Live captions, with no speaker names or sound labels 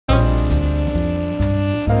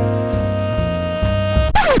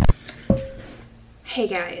Hey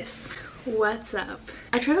guys, what's up?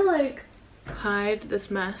 I try to like hide this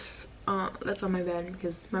mess that's on my bed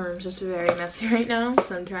because my room's just very messy right now,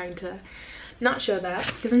 so I'm trying to not show that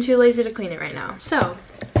because I'm too lazy to clean it right now. So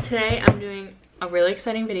today I'm doing a really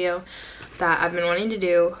exciting video that I've been wanting to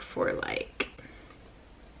do for like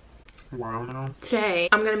a while now. Today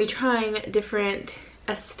I'm gonna be trying different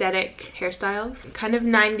aesthetic hairstyles, kind of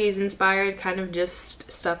 90s inspired, kind of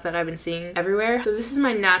just stuff that I've been seeing everywhere. So this is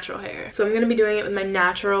my natural hair, so I'm gonna be doing it with my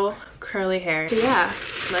natural curly hair. So yeah,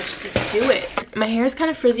 let's do it. My hair is kind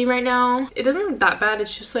of frizzy right now. It doesn't look that bad,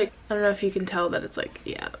 it's just like, I don't know if you can tell that it's like,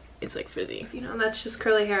 yeah, it's like frizzy, you know, that's just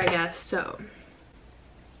curly hair, I guess. So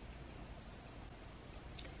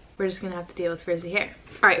we're just gonna have to deal with frizzy hair.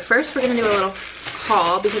 All right, first we're gonna do a little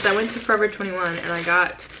haul because I went to Forever 21 and I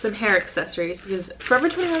got some hair accessories because Forever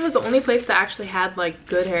 21 was the only place that actually had like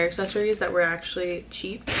good hair accessories that were actually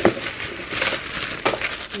cheap. I'm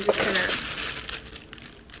just gonna,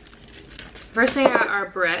 first thing I got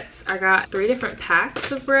are barrettes. I got 3 different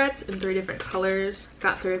packs of barrettes in 3 different colors.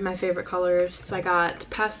 Got 3 of my favorite colors. So I got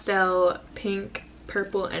pastel, pink,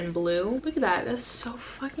 purple, and blue. Look at that, that's so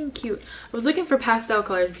fucking cute. I was looking for pastel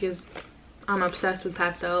colors because I'm obsessed with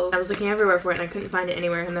pastels. I was looking everywhere for it and I couldn't find it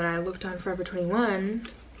anywhere, and then I looked on Forever 21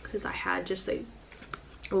 because I had just like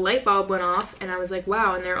a light bulb went off and I was like,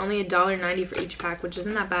 wow, and they're only $1.90 for each pack, which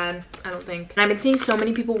isn't that bad, I don't think. And I've been seeing so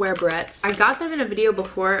many people wear barrettes. I got them in a video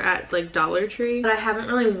before at like Dollar Tree, but I haven't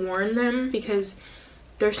really worn them because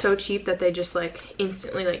they're so cheap that they just like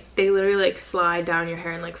instantly, like they literally like slide down your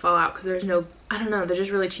hair and like fall out because there's no, I don't know, they're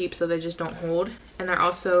just really cheap, so they just don't hold, and they're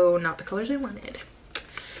also not the colors I wanted.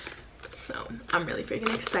 So I'm really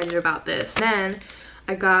freaking excited about this. Then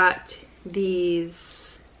I got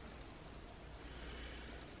these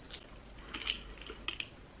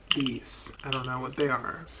I don't know what they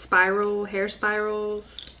are, hair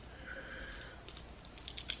spirals.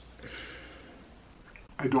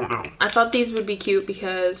 I don't know. I thought these would be cute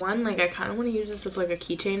because one, like I kind of want to use this as like a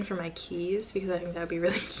keychain for my keys because I think that would be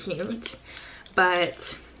really cute.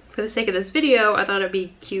 But for the sake of this video, I thought it'd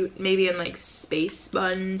be cute maybe in like space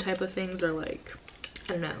bun type of things, or like,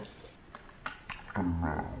 I don't know.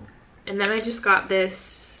 And then I just got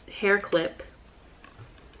this hair clip.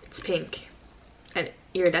 It's pink and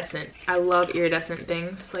iridescent. I love iridescent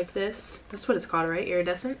things like this. That's what it's called, right?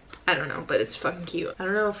 Iridescent? I don't know, but it's fucking cute. I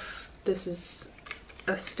don't know if this is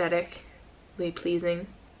aesthetically pleasing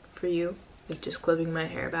for you, like just clipping my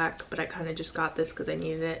hair back, but I kind of just got this because I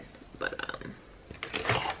needed it. But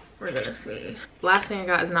we're gonna see. Last thing I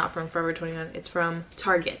got is not from Forever 21, it's from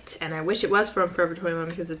Target, and I wish it was from Forever 21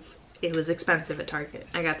 because it was expensive at Target.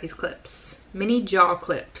 I got these clips, mini jaw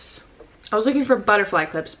clips. I was looking for butterfly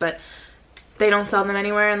clips, but they don't sell them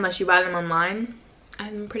anywhere unless you buy them online.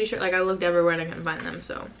 I'm pretty sure, like I looked everywhere and I couldn't find them,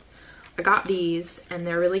 so I got these and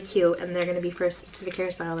they're really cute, and they're gonna be for a specific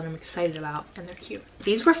hairstyle that I'm excited about, and they're cute.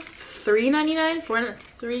 These were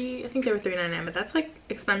 $3.99, I think they were $3.99, but that's like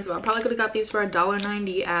expensive. I probably could have got these for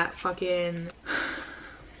 $1.90 at fucking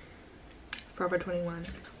Forever 21,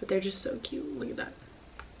 but they're just so cute. Look at that.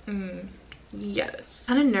 Yes.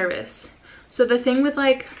 Kind of nervous. So the thing with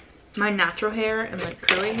like my natural hair and like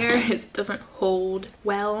curly hair is it doesn't hold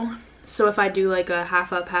well. So if I do like a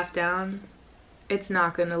half up, half down, it's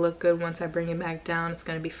not gonna look good once I bring it back down. It's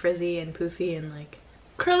gonna be frizzy and poofy, and like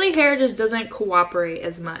curly hair just doesn't cooperate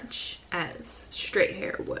as much as straight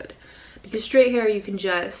hair would, because straight hair you can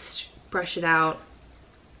just brush it out,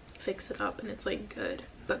 fix it up, and it's like good.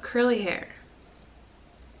 But curly hair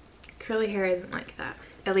isn't like that,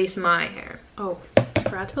 at least my hair. Oh, I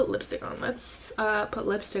forgot to put lipstick on. Let's put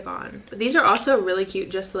lipstick on. These are also really cute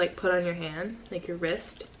just to like put on your hand, like your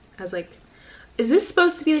wrist, as like, is this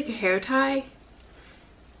supposed to be like a hair tie?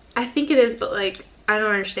 I think it is, but like I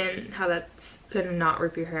don't understand how that's gonna not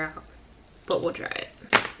rip your hair out, but we'll try it.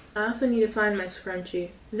 I also need to find my scrunchie.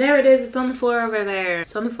 There it is, it's on the floor over there.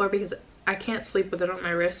 It's on the floor because I can't sleep with it on my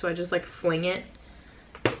wrist, so I just like fling it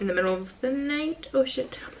in the middle of the night. Oh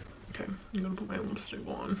shit. Okay, I'm gonna put my lipstick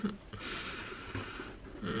on.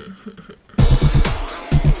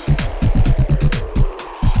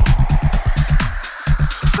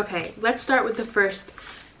 Okay, let's start with the first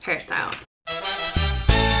hairstyle.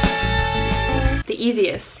 The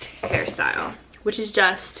easiest hairstyle, which is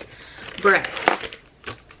just barrettes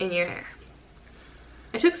in your hair.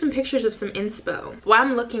 I took some pictures of some inspo. While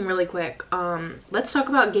I'm looking really quick, let's talk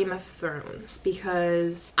about Game of Thrones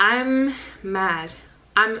because I'm mad.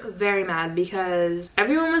 I'm very mad because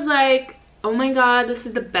everyone was like, oh my god, this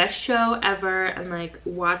is the best show ever, and like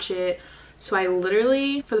watch it. So I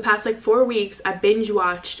literally, for the past like 4 weeks, I binge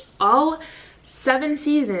watched all 7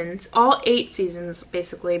 seasons, all 8 seasons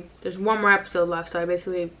basically. There's one more episode left, so I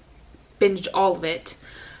basically binged all of it.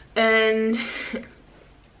 And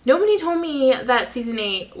nobody told me that season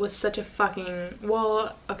 8 was such a fucking,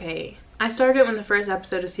 well, okay. I started it when the first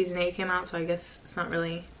episode of season 8 came out, so I guess it's not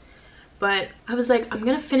really. But I was like, I'm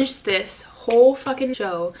gonna finish this whole fucking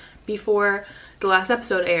show before the last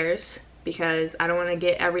episode airs, because I don't want to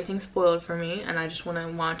get everything spoiled for me and I just want to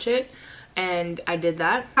watch it. And I did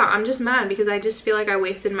that. I'm just mad because I just feel like I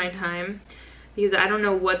wasted my time, because I don't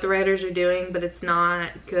know what the writers are doing, but it's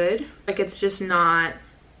not good. Like, it's just not,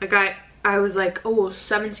 like, I was like, oh,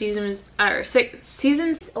 7 seasons, or 6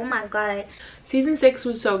 seasons, oh my god. Season 6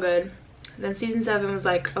 was so good. Then season 7 was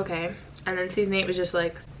like, okay. And then season 8 was just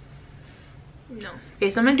like, no. Okay,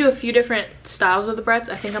 so I'm gonna do a few different styles of the barrettes.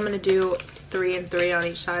 I think I'm gonna do 3 and 3 on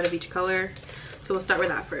each side of each color. So we'll start with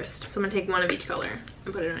that first. So I'm gonna take one of each color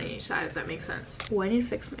and put it on each side, if that makes sense. Oh, I need to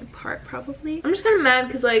fix my part probably. I'm just kind of mad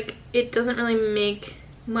because, like, it doesn't really make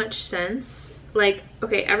much sense. Like,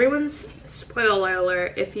 okay, everyone's, spoiler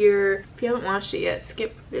alert, if you haven't watched it yet,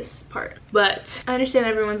 skip this part. But I understand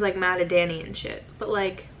everyone's like mad at Danny and shit. But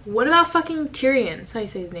like, what about fucking Tyrion? That's how you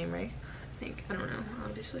say his name, right? I think. I don't know,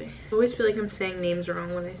 obviously. I always feel like I'm saying names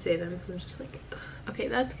wrong when I say them. I'm just like, ugh. Okay,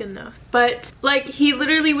 that's good enough. But like, he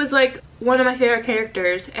literally was like one of my favorite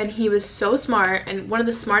characters, and he was so smart and one of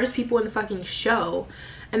the smartest people in the fucking show.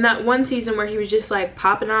 And that one season where he was just like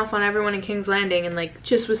popping off on everyone in King's Landing and like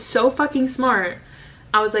just was so fucking smart,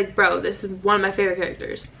 I was like, bro, this is one of my favorite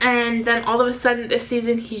characters. And then all of a sudden this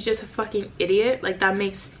season he's just a fucking idiot. Like, that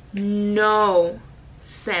makes no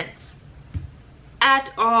sense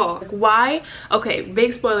at all. Like, why? Okay,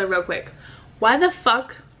 big spoiler real quick. Why the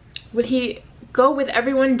fuck would he go with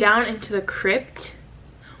everyone down into the crypt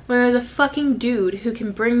when there's a fucking dude who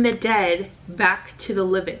can bring the dead back to the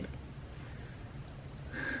living?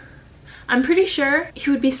 I'm pretty sure he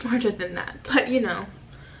would be smarter than that, but you know,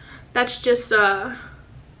 that's just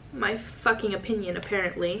my fucking opinion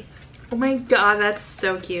apparently. Oh my god, that's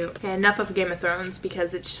so cute. Okay, enough of Game of Thrones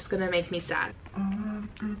because it's just gonna make me sad. Even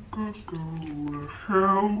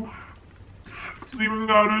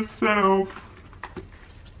God herself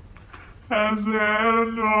has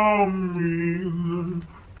an army.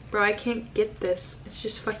 Bro, I can't get this. It's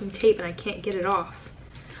just fucking tape and I can't get it off.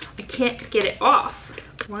 I can't get it off.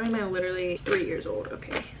 Why am I literally 3 years old?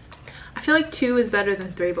 Okay. I feel like 2 is better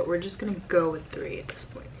than 3, but we're just gonna go with 3 at this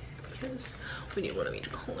point because we need one of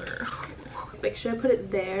each color. Like, should I put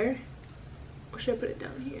it there? Or should I put it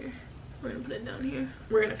down here? We're gonna put it down here.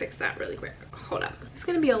 We're gonna fix that really quick. Hold up. It's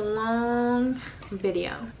gonna be a long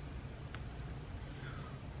video.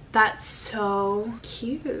 That's so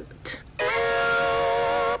cute.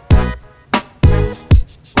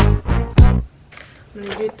 I'm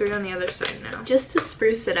gonna do 3 on the other side now. Just to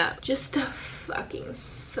spruce it up. Just to fucking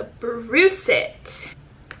spruce it.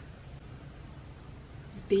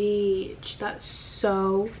 Beach. That's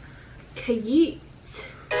so cute.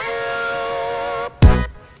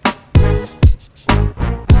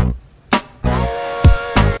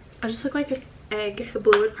 I just look like an egg. The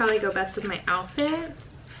blue would probably go best with my outfit.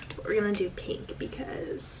 But we're gonna do pink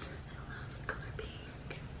because I love the color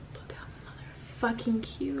pink. Look how motherfucking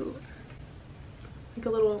cute. Like a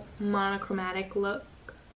little monochromatic look.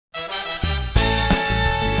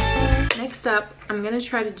 Next up, I'm gonna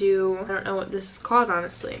try to do, I don't know what this is called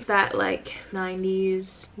honestly, that like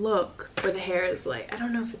 90s look where the hair is like, I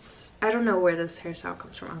don't know where this hairstyle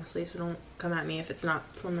comes from honestly, so don't come at me if it's not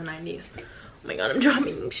from the 90s. Oh my god, I'm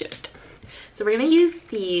dropping shit. So we're gonna use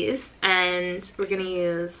these, and we're gonna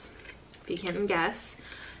use, if you can't guess,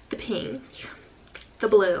 the pink, the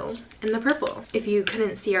blue, and the purple. If you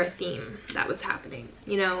couldn't see our theme that was happening,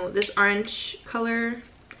 you know, this orange color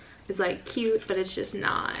is like cute, but it's just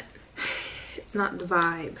not, it's not the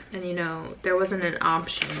vibe. And you know, there wasn't an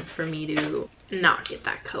option for me to not get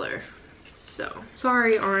that color. So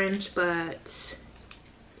sorry orange, but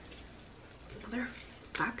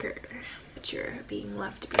motherfucker, but you're being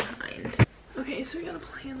left behind. Okay, so we gotta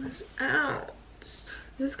plan this out. This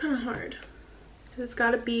is kind of hard because it's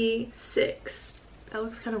gotta be 6. That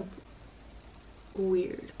looks kind of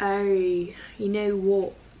weird. You know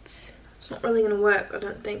what? It's not really gonna work, I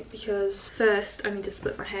don't think, because first I need to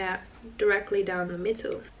split my hair directly down the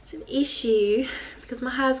middle. It's an issue because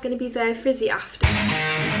my hair's gonna be very frizzy after.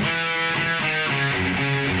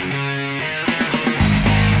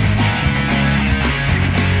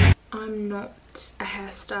 I'm not a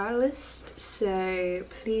hairstylist, so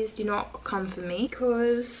please do not come for me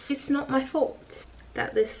because it's not my fault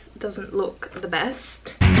that this doesn't look the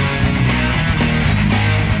best.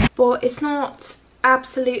 But it's not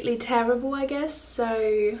absolutely terrible, I guess.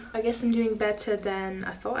 So I guess I'm doing better than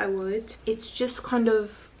I thought I would. It's just kind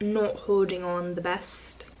of not holding on the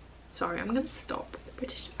best. Sorry, I'm gonna stop the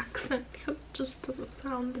British accent because it just doesn't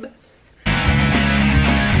sound the best.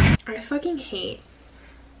 I fucking hate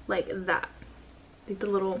like that, like the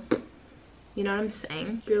little, you know what I'm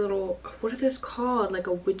saying, your little, what are those called, like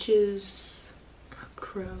a witch's, a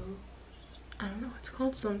crow, I don't know, it's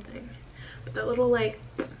called something, but that little, like,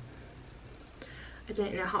 I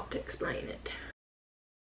don't know how to explain it.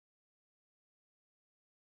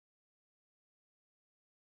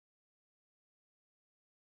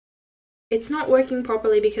 It's not working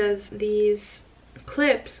properly because these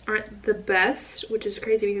clips aren't the best, which is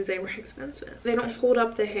crazy because they were expensive. They don't hold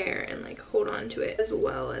up the hair and like hold on to it as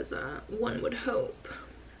well as one would hope.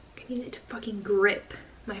 I need it to fucking grip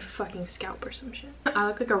my fucking scalp or some shit. I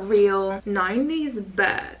look like a real 90s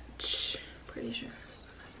bitch. Pretty sure this is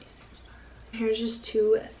a 90s hairstyle. My hair's just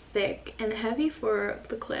too thick and heavy for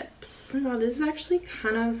the clips. Oh my god, this is actually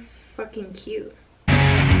kind of fucking cute.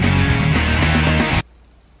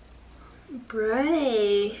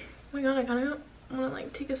 Bray. Oh my god, I kind of want to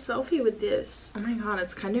like take a selfie with this. Oh my god,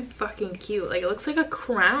 it's kind of fucking cute. Like, it looks like a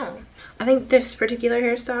crown. I think this particular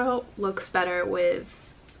hairstyle looks better with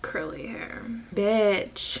curly hair.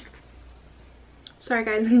 Bitch. Sorry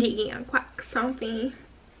guys, I'm taking a quick selfie.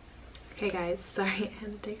 Okay guys, sorry, I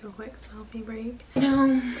had to take a quick selfie break. You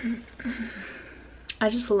know, I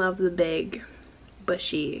just love the big,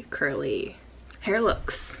 bushy, curly hair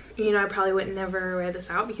looks. You know, I probably would never wear this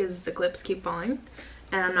out because the clips keep falling.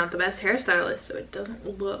 And I'm not the best hairstylist, so it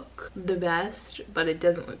doesn't look the best, but it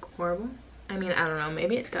doesn't look horrible. I mean, I don't know,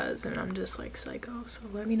 maybe it does, and I'm just like psycho, so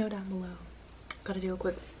let me know down below. Gotta do a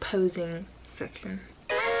quick posing section.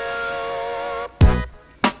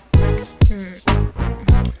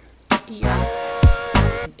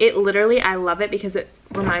 Yeah. It literally, I love it because it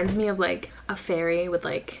reminds me of like a fairy with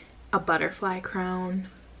like a butterfly crown.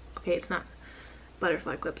 Okay, it's not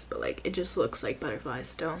butterfly clips, but like it just looks like butterflies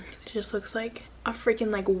still. It just looks like a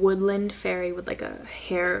freaking like woodland fairy with like a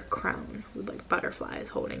hair crown with like butterflies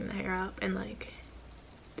holding the hair up, and like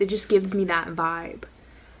it just gives me that vibe.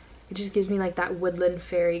 It just gives me like that woodland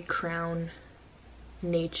fairy crown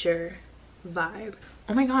nature vibe.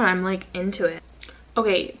 Oh my god, I'm like into it.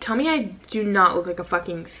 Okay, tell me I do not look like a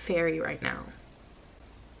fucking fairy right now.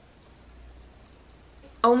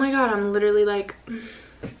 Oh my god, I'm literally like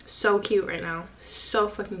so cute right now. So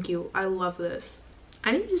fucking cute. I love this.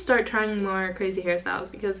 I need to start trying more crazy hairstyles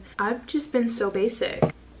because I've just been so basic.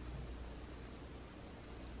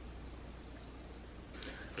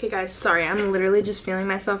 Okay guys, sorry, I'm literally just feeling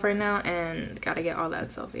myself right now and gotta get all that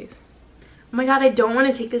selfies. Oh my god, I don't want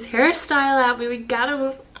to take this hairstyle out, but we gotta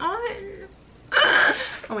move on.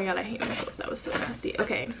 Oh my god, I hate myself. That was so nasty.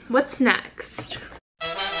 Okay, what's next?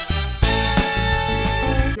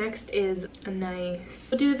 Next is a nice,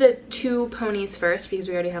 we'll do the two ponies first because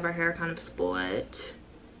we already have our hair kind of split.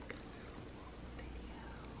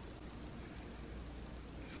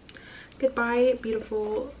 Goodbye,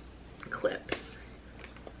 beautiful clips.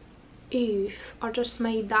 Oof, I just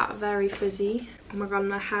made that very frizzy. Oh my god,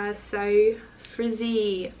 my hair's so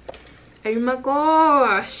frizzy. Oh my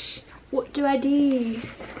gosh, what do I do?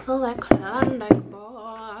 Oh, like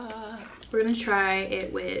we're gonna try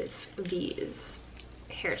it with these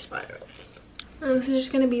hair spirals. This is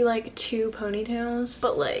just gonna be like two ponytails,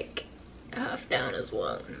 but like half down as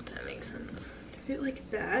well, if that makes sense. Do it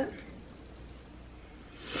like that.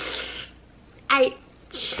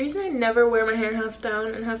 The reason I never wear my hair half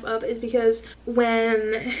down and half up is because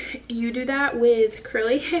when you do that with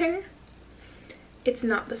curly hair, it's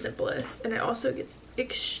not the simplest, and it also gets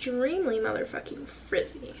extremely motherfucking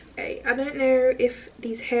frizzy. Okay, I don't know if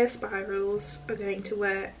these hair spirals are going to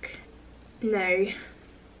work. No,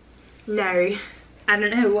 I don't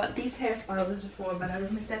know what these hair spirals are for, but I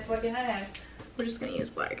don't know if they're fucking hair. We're just gonna use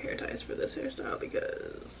black hair ties for this hairstyle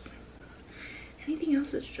because anything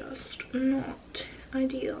else is just not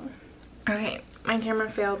ideal. Alright, my camera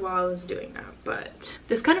failed while I was doing that, but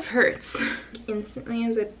this kind of hurts. Instantly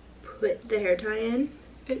as I put the hair tie in,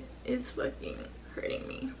 it is fucking hurting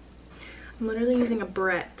me. I'm literally using a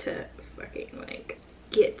barrette to fucking like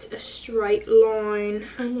get a straight line.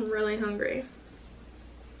 I'm really hungry.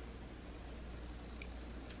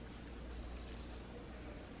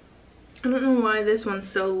 I don't know why this one's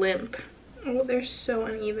so limp. Oh, they're so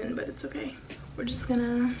uneven, but it's okay. We're just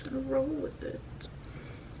gonna roll with it.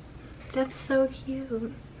 That's so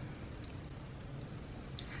cute.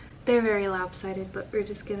 They're very lopsided, but we're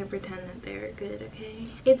just gonna pretend that they're good, okay?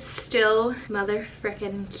 It's still mother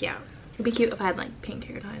frickin' cute. It'd be cute if I had like pink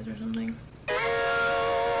hair ties or something.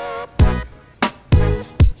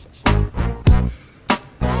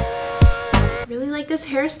 like this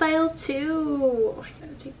hairstyle too. I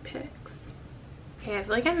gotta take pics. Okay, I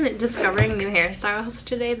feel like I'm discovering new hairstyles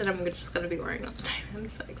today that I'm just gonna be wearing all the time.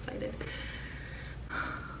 I'm so excited.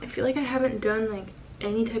 I feel like I haven't done like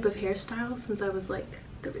any type of hairstyle since I was like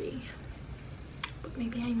 3. But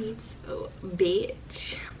maybe I need to.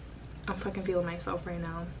 Bitch. I'm fucking feeling myself right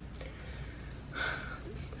now.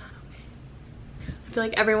 It's not okay. I feel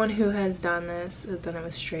like everyone who has done this has done it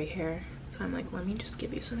with straight hair. So I'm like, let me just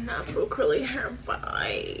give you some natural curly hair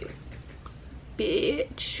vibe.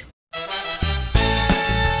 Bitch.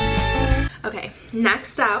 Okay,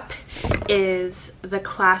 next up is the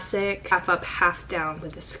classic half up, half down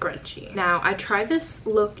with a scrunchie. Now, I tried this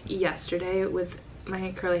look yesterday with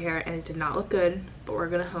my curly hair and it did not look good, but we're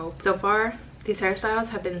gonna hope. So far, these hairstyles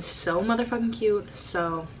have been so motherfucking cute,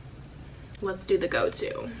 so let's do the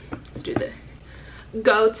go-to. Let's do the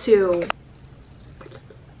go-to.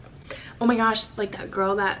 Oh my gosh, like that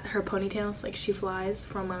girl that her ponytails, like she flies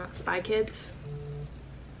from Spy Kids.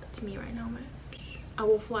 That's me right now, bitch. I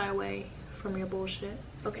will fly away from your bullshit.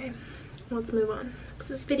 Okay, let's move on.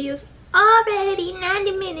 This video's already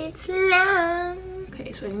 90 minutes long.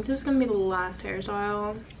 Okay, so I think this is gonna be the last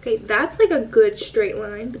hairstyle. Okay, that's like a good straight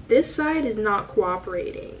line, but this side is not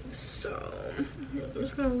cooperating. So I'm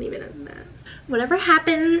just gonna leave it at that. Whatever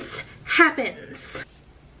happens, happens.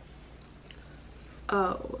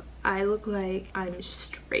 Oh, I look like I'm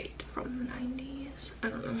straight from the 90s. I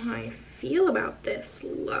don't know how I feel about this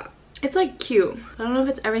look. It's like cute. I don't know if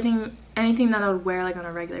it's anything that I would wear like on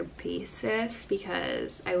a regular basis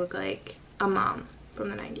because I look like a mom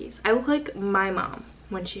from the 90s. I look like my mom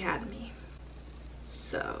when she had me.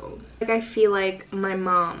 So like I feel like my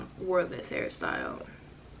mom wore this hairstyle.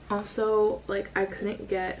 Also, like I couldn't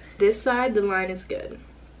get this side, the line is good.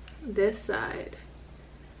 This side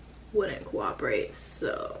wouldn't cooperate,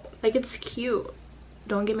 so like it's cute.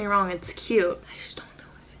 Don't get me wrong, it's cute. I just don't know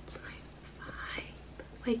if it's my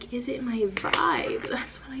vibe. Like, is it my vibe?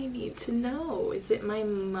 That's what I need to know. Is it my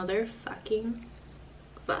motherfucking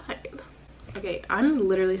vibe? Okay, I'm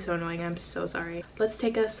literally so annoying. I'm so sorry. Let's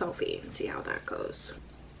take a selfie and see how that goes.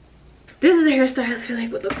 This is a hairstyle I feel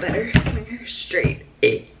like would look better. My hair straight.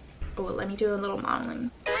 Oh, let me do a little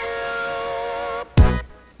modeling.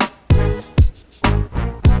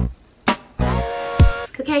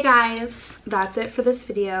 Okay guys, that's it for this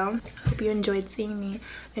video. Hope you enjoyed seeing me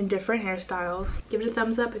in different hairstyles. Give it a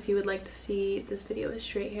thumbs up if you would like to see this video with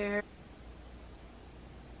straight hair.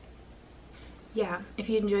 Yeah, if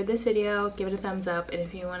you enjoyed this video, give it a thumbs up, and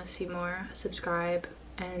if you want to see more, subscribe.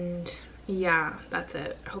 And yeah, that's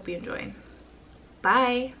it. I hope you enjoyed.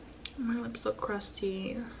 Bye. My lips look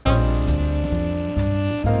crusty.